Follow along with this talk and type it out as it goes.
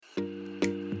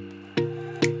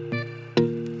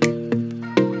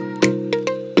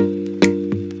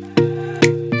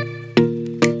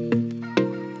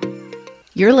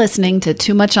You're listening to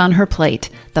Too Much on Her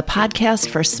Plate, the podcast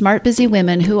for smart, busy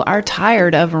women who are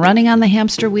tired of running on the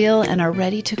hamster wheel and are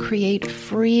ready to create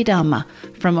freedom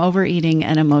from overeating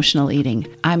and emotional eating.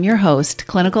 I'm your host,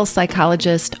 clinical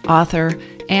psychologist, author,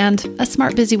 and a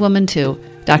smart, busy woman too,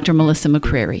 Dr. Melissa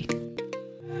McCreary.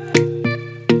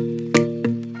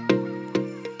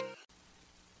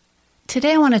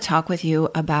 Today I want to talk with you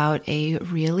about a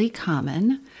really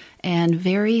common and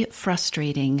very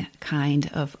frustrating kind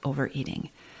of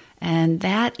overeating, and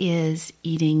that is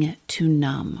eating to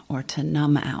numb or to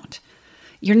numb out.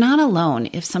 You're not alone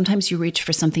if sometimes you reach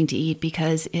for something to eat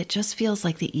because it just feels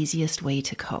like the easiest way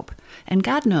to cope. And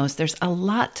God knows there's a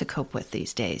lot to cope with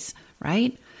these days,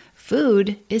 right?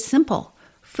 Food is simple.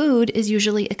 Food is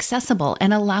usually accessible,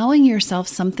 and allowing yourself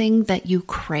something that you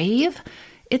crave,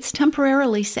 it's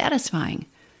temporarily satisfying.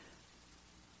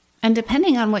 And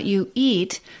depending on what you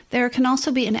eat, there can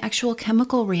also be an actual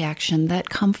chemical reaction that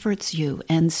comforts you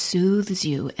and soothes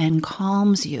you and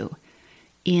calms you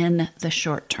in the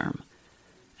short term.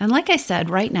 And like I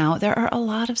said, right now, there are a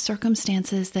lot of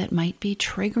circumstances that might be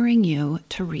triggering you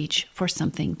to reach for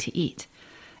something to eat.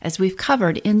 As we've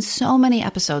covered in so many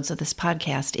episodes of this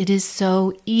podcast, it is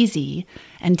so easy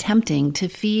and tempting to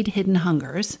feed hidden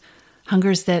hungers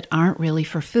that aren't really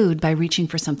for food, by reaching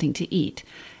for something to eat.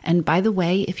 And by the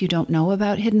way, if you don't know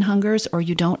about hidden hungers or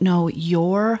you don't know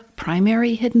your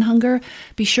primary hidden hunger,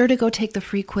 be sure to go take the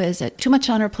free quiz at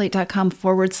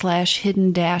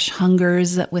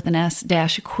toomuchonherplate.com/hidden-hungers with an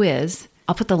S-quiz.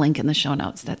 I'll put the link in the show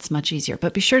notes. That's much easier.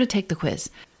 But be sure to take the quiz,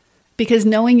 because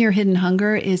knowing your hidden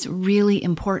hunger is really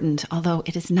important, although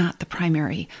it is not the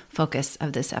primary focus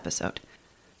of this episode.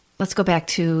 Let's go back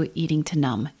to eating to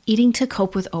numb. Eating to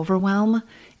cope with overwhelm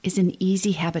is an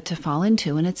easy habit to fall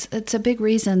into, and it's a big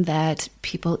reason that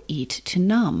people eat to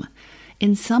numb.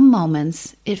 In some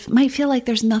moments, it might feel like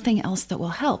there's nothing else that will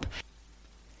help.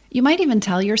 You might even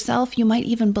tell yourself, you might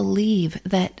even believe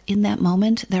that in that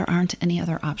moment there aren't any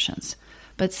other options.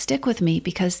 But stick with me,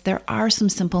 because there are some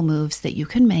simple moves that you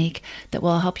can make that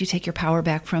will help you take your power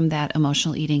back from that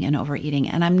emotional eating and overeating.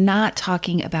 And I'm not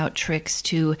talking about tricks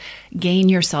to gain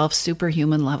yourself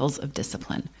superhuman levels of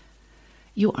discipline.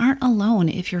 You aren't alone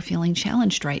if you're feeling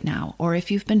challenged right now, or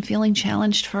if you've been feeling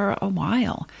challenged for a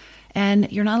while.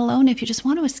 And you're not alone if you just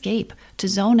want to escape, to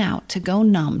zone out, to go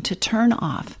numb, to turn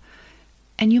off.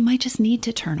 And you might just need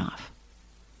to turn off.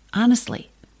 Honestly,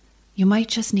 you might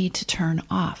just need to turn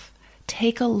off.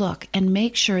 Take a look and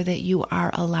make sure that you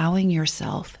are allowing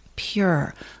yourself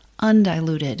pure,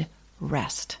 undiluted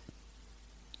rest.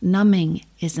 Numbing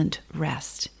isn't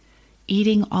rest.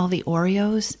 Eating all the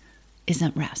Oreos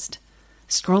isn't rest.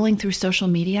 Scrolling through social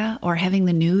media or having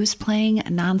the news playing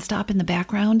nonstop in the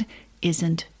background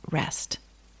isn't rest.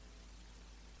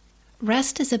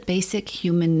 Rest is a basic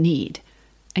human need.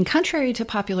 And contrary to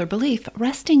popular belief,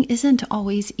 resting isn't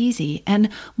always easy, and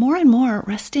more,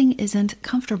 resting isn't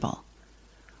comfortable.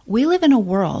 We live in a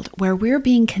world where we're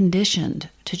being conditioned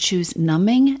to choose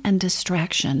numbing and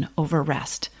distraction over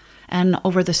rest, and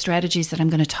over the strategies that I'm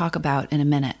going to talk about in a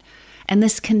minute. And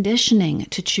this conditioning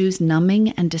to choose numbing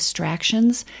and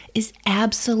distractions is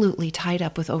absolutely tied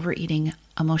up with overeating,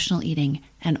 emotional eating,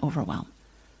 and overwhelm.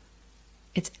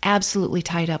 It's absolutely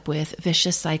tied up with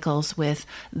vicious cycles with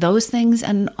those things,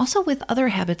 and also with other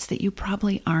habits that you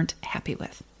probably aren't happy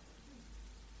with.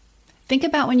 Think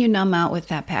about when you numb out with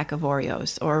that pack of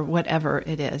Oreos or whatever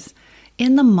it is.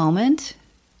 In the moment,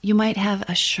 you might have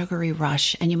a sugary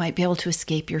rush and you might be able to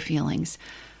escape your feelings.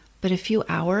 But a few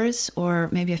hours or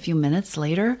maybe a few minutes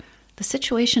later, the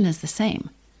situation is the same.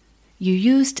 You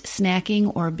used snacking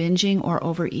or binging or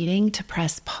overeating to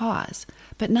press pause,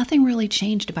 but nothing really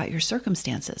changed about your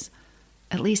circumstances.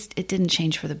 At least it didn't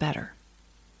change for the better.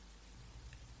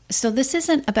 So this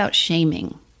isn't about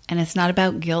shaming, and it's not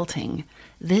about guilting.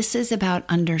 This is about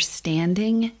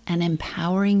understanding and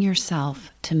empowering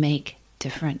yourself to make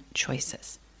different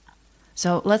choices.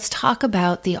 So let's talk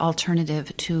about the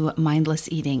alternative to mindless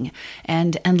eating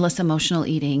and endless emotional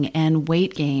eating and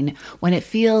weight gain when it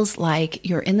feels like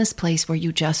you're in this place where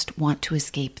you just want to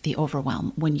escape the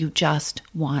overwhelm, when you just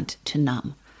want to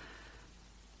numb.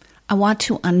 I want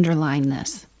to underline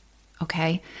this,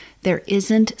 okay? There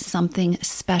isn't something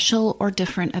special or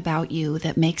different about you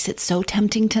that makes it so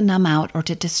tempting to numb out or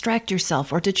to distract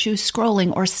yourself or to choose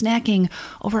scrolling or snacking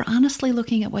over honestly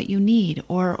looking at what you need,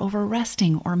 or over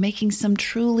resting or making some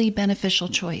truly beneficial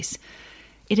choice.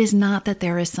 It is not that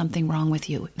there is something wrong with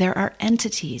you. There are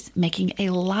entities making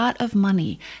a lot of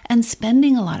money and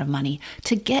spending a lot of money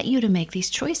to get you to make these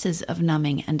choices of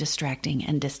numbing and distracting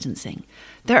and distancing.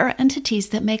 There are entities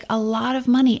that make a lot of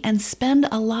money and spend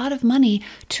a lot of money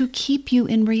to keep you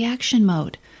in reaction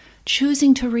mode,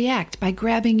 choosing to react by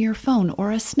grabbing your phone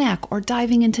or a snack or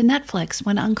diving into Netflix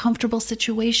when uncomfortable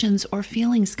situations or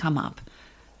feelings come up.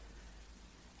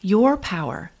 Your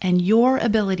power and your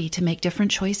ability to make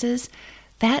different choices,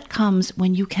 that comes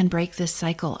when you can break this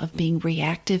cycle of being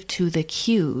reactive to the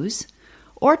cues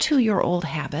or to your old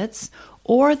habits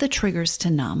or the triggers to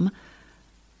numb,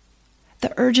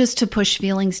 the urges to push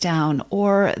feelings down,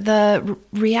 or the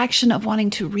reaction of wanting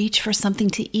to reach for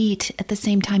something to eat at the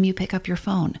same time you pick up your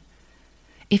phone.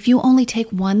 If you only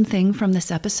take one thing from this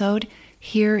episode,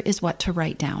 here is what to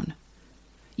write down.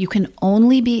 You can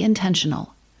only be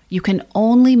intentional. You can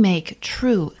only make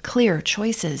true, clear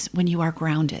choices when you are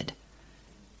grounded.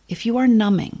 If you are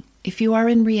numbing, if you are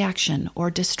in reaction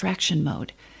or distraction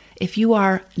mode, if you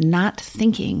are not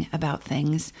thinking about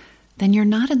things, then you're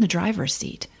not in the driver's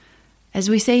seat. As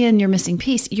we say in Your Missing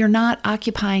Piece, you're not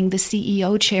occupying the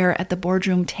CEO chair at the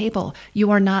boardroom table.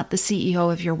 You are not the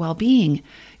CEO of your well-being.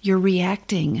 You're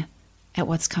reacting at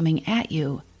what's coming at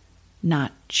you,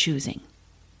 not choosing.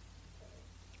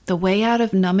 The way out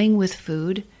of numbing with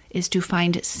food is to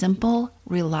find simple,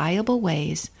 reliable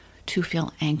ways to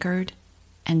feel anchored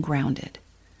and grounded.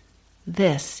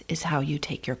 This is how you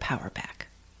take your power back.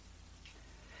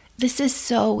 This is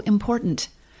so important.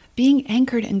 Being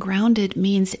anchored and grounded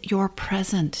means you're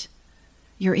present.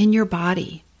 You're in your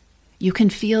body. You can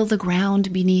feel the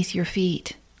ground beneath your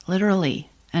feet, literally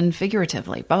and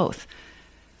figuratively, both.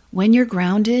 When you're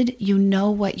grounded, you know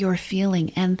what you're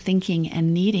feeling and thinking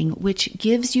and needing, which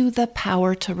gives you the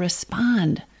power to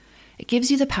respond. It gives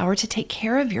you the power to take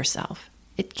care of yourself.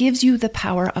 It gives you the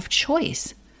power of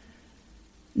choice.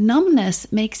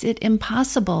 Numbness makes it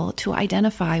impossible to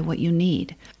identify what you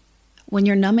need. When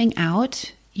you're numbing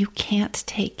out, you can't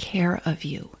take care of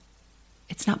you.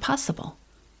 It's not possible.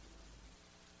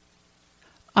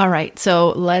 All right, so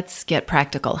let's get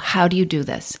practical. How do you do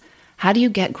this? How do you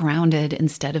get grounded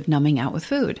instead of numbing out with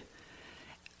food?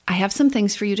 I have some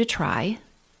things for you to try.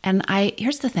 And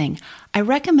here's the thing. I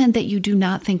recommend that you do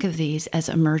not think of these as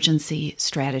emergency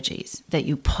strategies that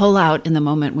you pull out in the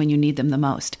moment when you need them the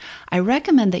most. I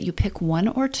recommend that you pick one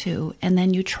or two and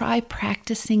then you try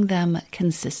practicing them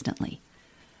consistently.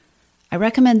 I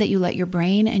recommend that you let your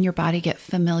brain and your body get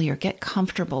familiar, get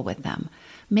comfortable with them.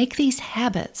 Make these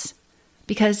habits,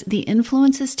 because the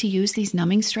influences to use these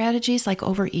numbing strategies like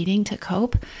overeating to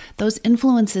cope, those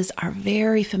influences are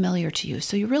very familiar to you.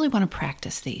 So you really want to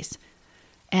practice these.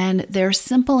 And they're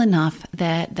simple enough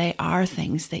that they are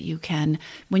things that you can,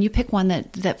 when you pick one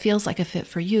that feels like a fit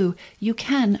for you, you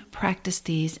can practice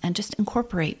these and just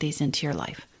incorporate these into your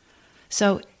life.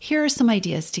 So here are some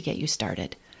ideas to get you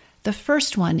started. The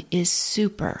first one is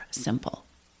super simple,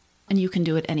 and you can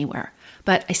do it anywhere,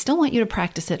 but I still want you to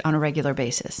practice it on a regular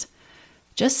basis.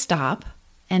 Just stop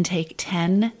and take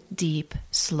 10 deep,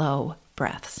 slow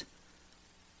breaths.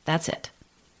 That's it.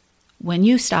 When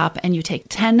you stop and you take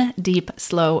 10 deep,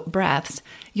 slow breaths,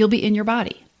 you'll be in your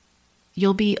body.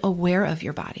 You'll be aware of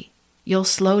your body. You'll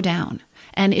slow down.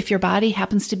 And if your body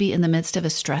happens to be in the midst of a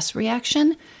stress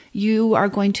reaction, you are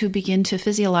going to begin to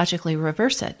physiologically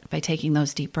reverse it by taking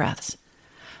those deep breaths.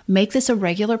 Make this a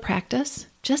regular practice,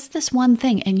 just this one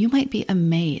thing, and you might be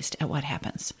amazed at what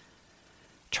happens.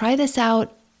 Try this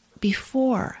out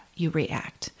before you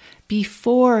react,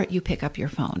 before you pick up your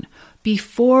phone,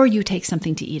 before you take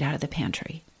something to eat out of the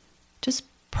pantry. Just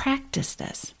practice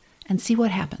this and see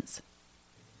what happens.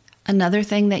 Another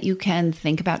thing that you can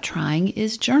think about trying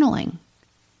is journaling.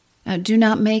 Now, do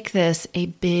not make this a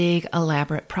big,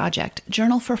 elaborate project.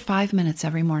 Journal for 5 minutes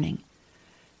every morning.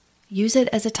 Use it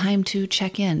as a time to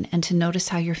check in and to notice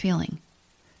how you're feeling.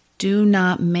 Do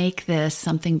not make this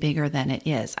something bigger than it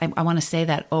is. I want to say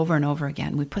that over and over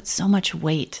again. We put so much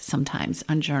weight sometimes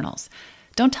on journals.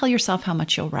 Don't tell yourself how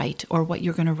much you'll write or what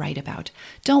you're going to write about.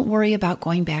 Don't worry about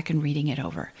going back and reading it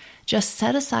over. Just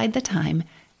set aside the time,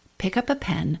 pick up a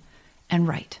pen, and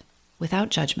write without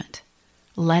judgment.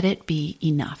 Let it be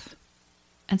enough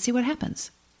and see what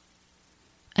happens.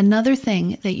 Another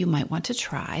thing that you might want to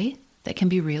try that can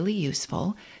be really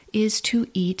useful is to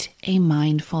eat a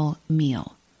mindful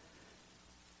meal.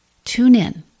 Tune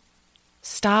in.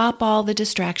 Stop all the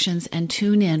distractions and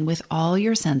tune in with all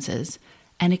your senses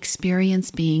and experience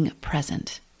being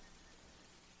present.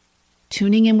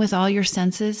 Tuning in with all your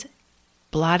senses,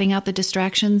 blotting out the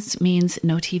distractions means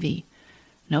no TV,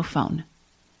 no phone,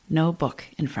 no book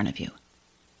in front of you.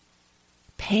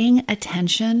 Paying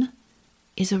attention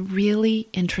is a really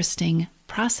interesting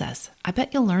process. I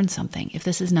bet you'll learn something if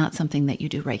this is not something that you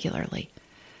do regularly.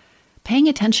 Paying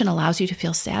attention allows you to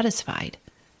feel satisfied.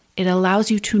 It allows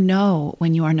you to know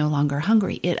when you are no longer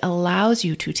hungry. It allows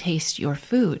you to taste your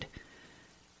food.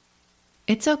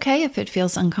 It's okay if it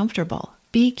feels uncomfortable.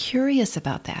 Be curious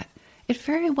about that. It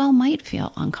very well might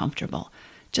feel uncomfortable.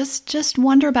 Just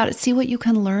wonder about it. See what you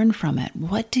can learn from it.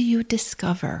 What do you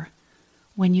discover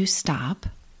when you stop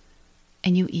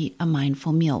and you eat a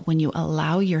mindful meal, when you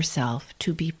allow yourself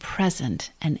to be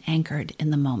present and anchored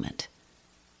in the moment?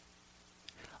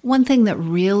 One thing that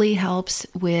really helps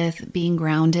with being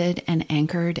grounded and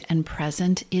anchored and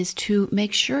present is to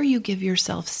make sure you give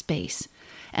yourself space.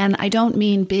 And I don't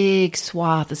mean big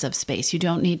swaths of space. You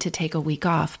don't need to take a week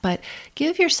off, but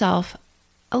give yourself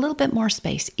a little bit more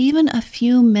space, even a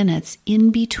few minutes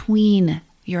in between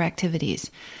your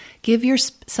activities. Give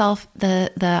yourself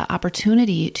the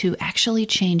opportunity to actually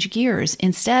change gears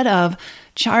instead of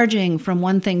charging from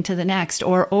one thing to the next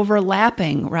or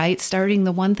overlapping, right? Starting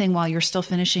the one thing while you're still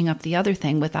finishing up the other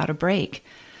thing without a break.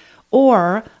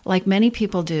 Or, like many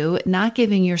people do, not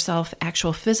giving yourself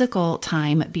actual physical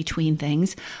time between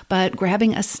things, but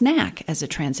grabbing a snack as a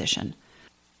transition.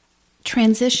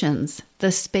 Transitions,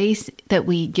 the space that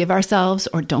we give ourselves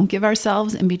or don't give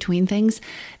ourselves in between things,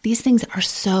 these things are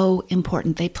so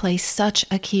important. They play such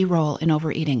a key role in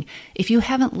overeating. If you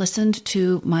haven't listened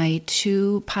to my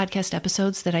 2 podcast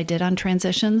episodes that I did on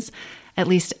transitions, at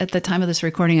least at the time of this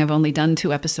recording, I've only done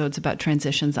 2 episodes about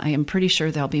transitions. I am pretty sure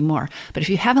there'll be more. But if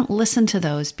you haven't listened to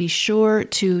those, be sure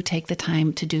to take the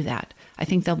time to do that. I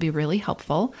think they'll be really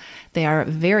helpful. They are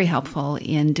very helpful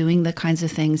in doing the kinds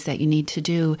of things that you need to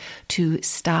do to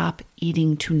stop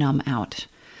eating to numb out.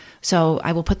 So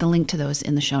I will put the link to those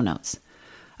in the show notes.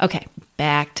 Okay,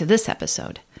 back to this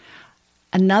episode.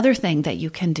 Another thing that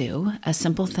you can do, a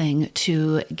simple thing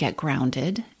to get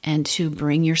grounded and to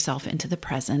bring yourself into the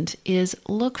present, is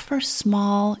look for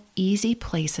small, easy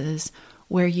places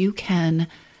where you can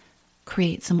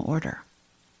create some order,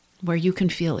 where you can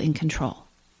feel in control.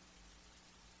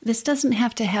 This doesn't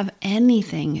have to have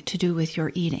anything to do with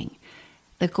your eating.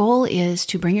 The goal is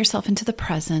to bring yourself into the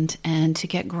present and to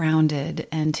get grounded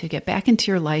and to get back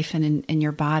into your life and in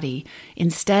your body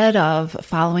instead of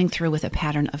following through with a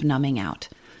pattern of numbing out.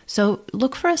 So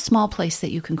look for a small place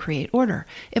that you can create order.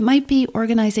 It might be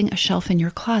organizing a shelf in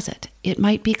your closet. It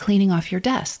might be cleaning off your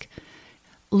desk.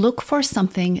 Look for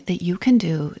something that you can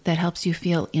do that helps you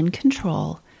feel in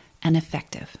control and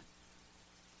effective.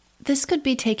 This could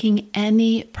be taking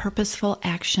any purposeful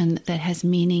action that has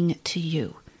meaning to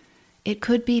you. It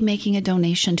could be making a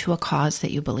donation to a cause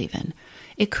that you believe in.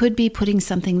 It could be putting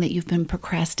something that you've been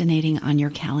procrastinating on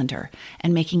your calendar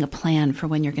and making a plan for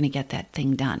when you're going to get that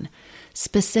thing done.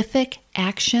 Specific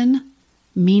action,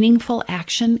 meaningful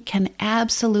action can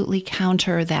absolutely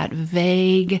counter that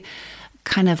vague,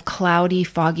 kind of cloudy,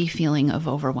 foggy feeling of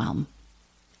overwhelm.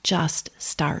 Just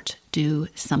start, do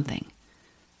something.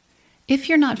 If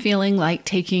you're not feeling like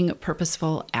taking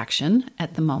purposeful action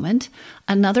at the moment,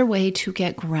 another way to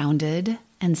get grounded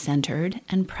and centered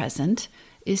and present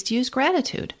is to use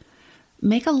gratitude.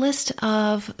 Make a list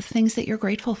of things that you're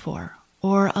grateful for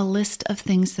or a list of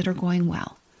things that are going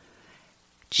well.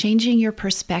 Changing your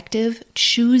perspective,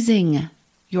 choosing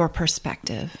your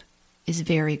perspective is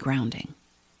very grounding.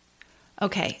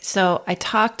 Okay, so I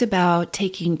talked about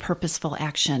taking purposeful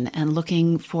action and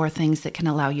looking for things that can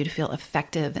allow you to feel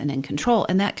effective and in control,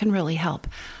 and that can really help.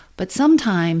 But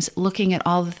sometimes looking at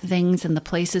all the things and the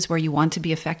places where you want to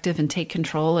be effective and take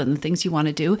control and the things you want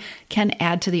to do can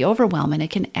add to the overwhelm, and it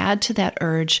can add to that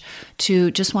urge to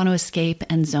just want to escape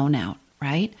and zone out,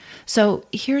 right? So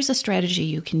here's a strategy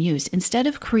you can use. Instead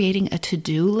of creating a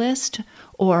to-do list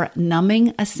or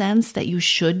numbing a sense that you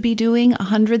should be doing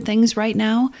 100 things right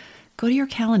now, go to your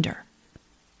calendar.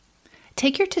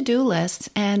 Take your to-do lists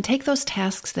and take those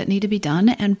tasks that need to be done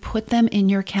and put them in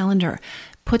your calendar.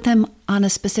 Put them on a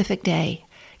specific day.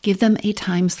 Give them a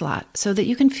time slot so that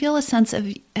you can feel a sense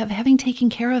of having taken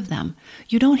care of them.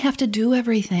 You don't have to do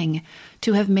everything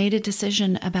to have made a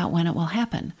decision about when it will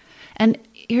happen. And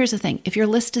here's the thing. If your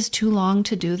list is too long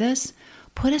to do this,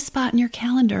 put a spot in your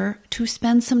calendar to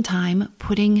spend some time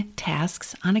putting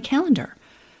tasks on a calendar.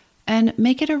 And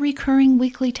make it a recurring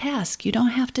weekly task. You don't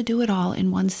have to do it all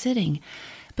in one sitting,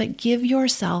 but give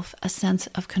yourself a sense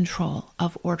of control,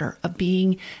 of order, of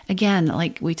being, again,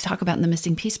 like we talk about in the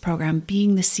Missing Piece program,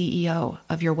 being the CEO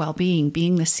of your well-being,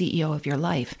 being the CEO of your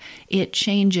life. It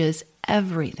changes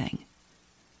everything.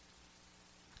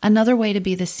 Another way to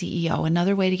be the CEO,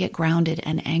 another way to get grounded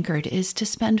and anchored is to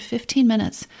spend 15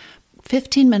 minutes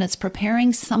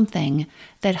preparing something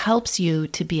that helps you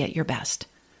to be at your best.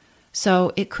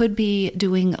 So it could be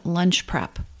doing lunch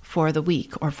prep for the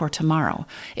week or for tomorrow.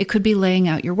 It could be laying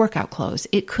out your workout clothes.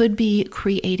 It could be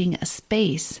creating a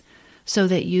space so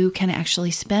that you can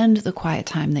actually spend the quiet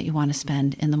time that you want to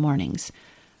spend in the mornings.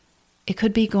 It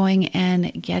could be going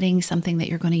and getting something that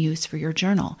you're going to use for your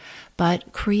journal,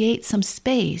 but create some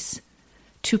space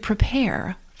to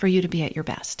prepare for you to be at your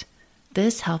best.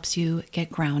 This helps you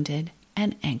get grounded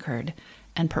and anchored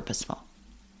and purposeful.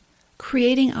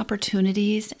 Creating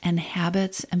opportunities and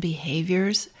habits and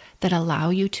behaviors that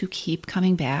allow you to keep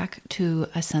coming back to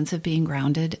a sense of being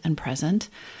grounded and present,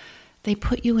 they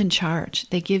put you in charge.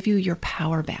 They give you your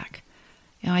power back.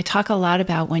 I talk a lot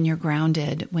about when you're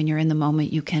grounded, when you're in the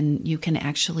moment, you can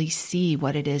actually see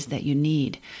what it is that you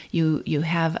need. You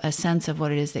have a sense of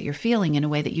what it is that you're feeling in a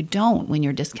way that you don't when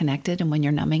you're disconnected and when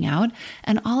you're numbing out.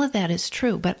 And all of that is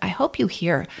true. But I hope you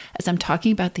hear, as I'm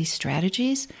talking about these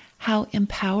strategies, how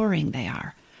empowering they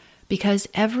are. Because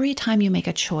every time you make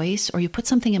a choice or you put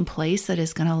something in place that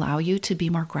is going to allow you to be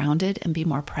more grounded and be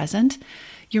more present,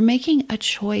 you're making a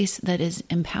choice that is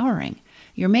empowering.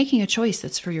 You're making a choice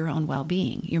that's for your own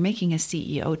well-being. You're making a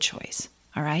CEO choice,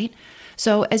 all right?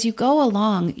 So as you go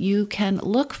along, you can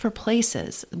look for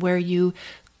places where you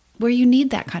need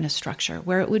that kind of structure,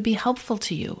 where it would be helpful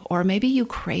to you, or maybe you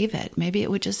crave it. Maybe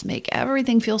it would just make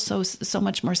everything feel so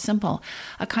much more simple.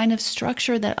 A kind of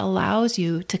structure that allows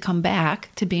you to come back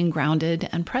to being grounded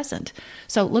and present.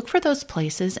 So look for those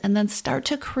places and then start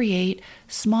to create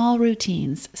small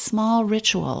routines, small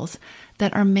rituals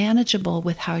that are manageable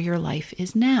with how your life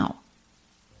is now.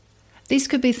 These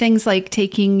could be things like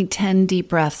taking 10 deep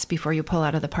breaths before you pull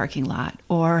out of the parking lot,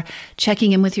 or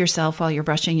checking in with yourself while you're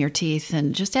brushing your teeth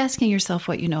and just asking yourself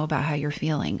what you know about how you're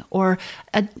feeling, or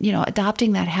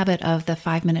adopting that habit of the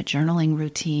 5-minute journaling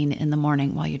routine in the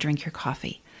morning while you drink your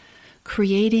coffee.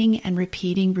 Creating and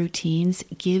repeating routines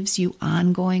gives you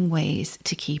ongoing ways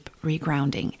to keep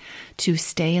regrounding, to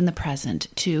stay in the present,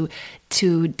 to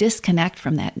disconnect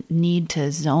from that need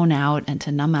to zone out and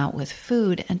to numb out with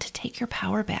food, and to take your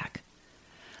power back.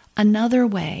 Another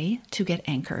way to get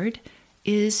anchored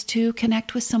is to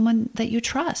connect with someone that you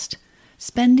trust.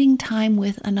 Spending time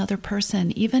with another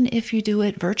person, even if you do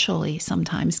it virtually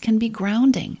sometimes, can be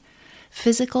grounding.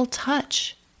 Physical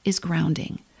touch is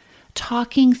grounding.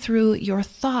 Talking through your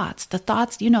thoughts,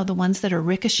 the ones that are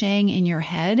ricocheting in your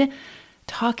head,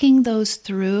 talking those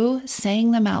through,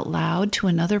 saying them out loud to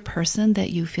another person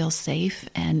that you feel safe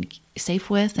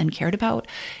with and cared about,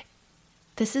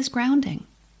 this is grounding.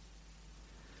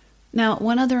 Now,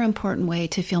 one other important way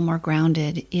to feel more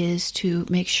grounded is to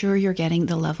make sure you're getting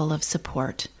the level of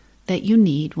support that you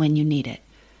need when you need it.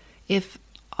 If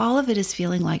all of it is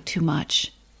feeling like too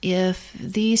much, if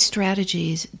these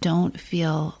strategies don't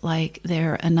feel like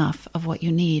they're enough of what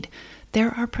you need,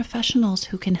 there are professionals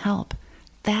who can help.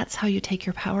 That's how you take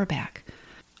your power back.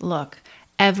 Look,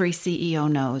 every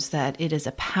CEO knows that it is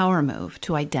a power move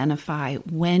to identify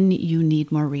when you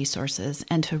need more resources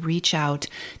and to reach out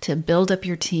to build up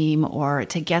your team or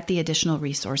to get the additional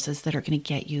resources that are going to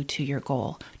get you to your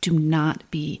goal. Do not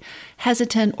be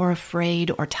hesitant or afraid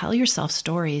or tell yourself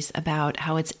stories about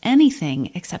how it's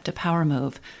anything except a power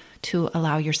move to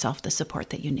allow yourself the support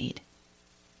that you need.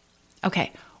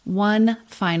 Okay, one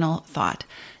final thought.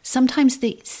 Sometimes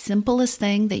the simplest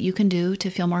thing that you can do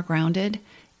to feel more grounded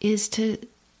is to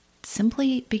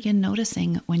simply begin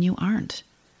noticing when you aren't.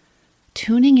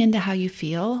 Tuning into how you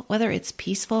feel, whether it's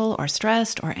peaceful or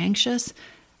stressed or anxious,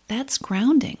 that's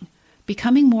grounding.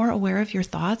 Becoming more aware of your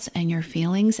thoughts and your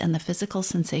feelings and the physical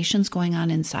sensations going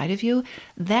on inside of you,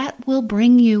 that will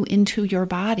bring you into your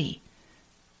body.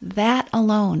 That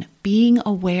alone, being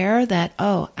aware that,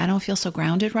 I don't feel so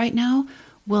grounded right now,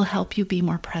 will help you be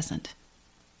more present.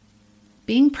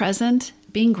 Being present,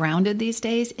 being grounded these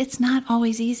days, it's not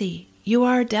always easy. You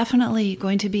are definitely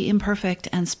going to be imperfect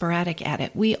and sporadic at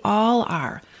it. We all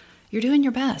are. You're doing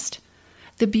your best.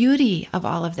 The beauty of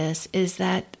all of this is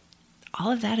that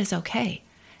all of that is okay.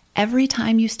 Every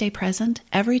time you stay present,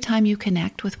 every time you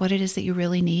connect with what it is that you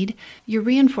really need, you're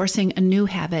reinforcing a new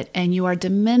habit and you are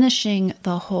diminishing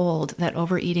the hold that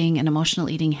overeating and emotional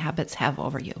eating habits have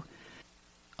over you.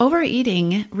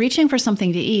 Overeating, reaching for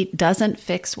something to eat, doesn't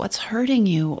fix what's hurting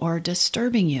you or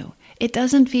disturbing you. It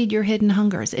doesn't feed your hidden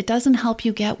hungers. It doesn't help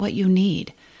you get what you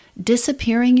need.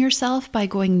 Disappearing yourself by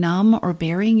going numb or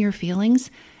burying your feelings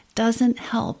doesn't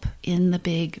help in the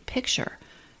big picture.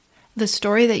 The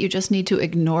story that you just need to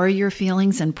ignore your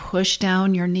feelings and push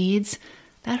down your needs,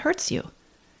 that hurts you.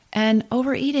 And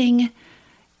overeating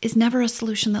is never a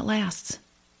solution that lasts.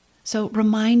 So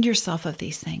remind yourself of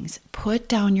these things. Put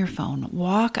down your phone,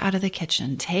 walk out of the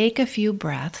kitchen, take a few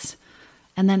breaths,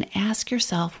 and then ask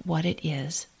yourself what it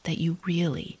is that you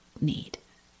really need.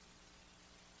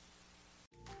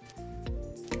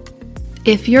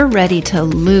 If you're ready to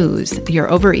lose your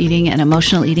overeating and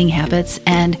emotional eating habits,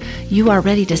 and you are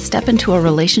ready to step into a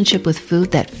relationship with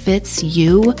food that fits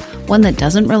you, one that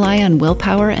doesn't rely on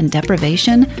willpower and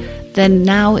deprivation, then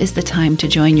now is the time to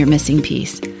join your missing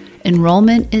piece.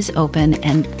 Enrollment is open,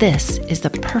 and this is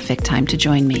the perfect time to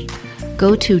join me.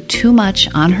 Go to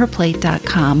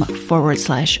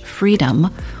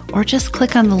toomuchonherplate.com/freedom, or just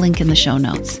click on the link in the show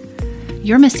notes.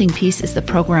 Your Missing Piece is the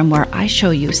program where I show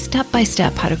you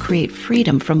step-by-step how to create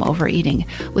freedom from overeating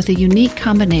with a unique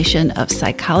combination of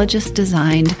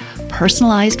psychologist-designed,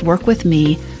 personalized work with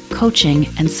me, coaching,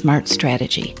 and smart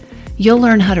strategy. You'll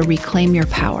learn how to reclaim your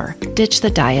power, ditch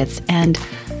the diets, and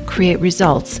create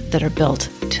results that are built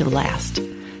to last.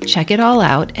 Check it all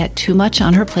out at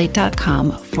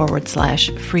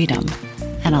toomuchonherplate.com/freedom,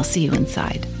 and I'll see you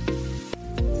inside.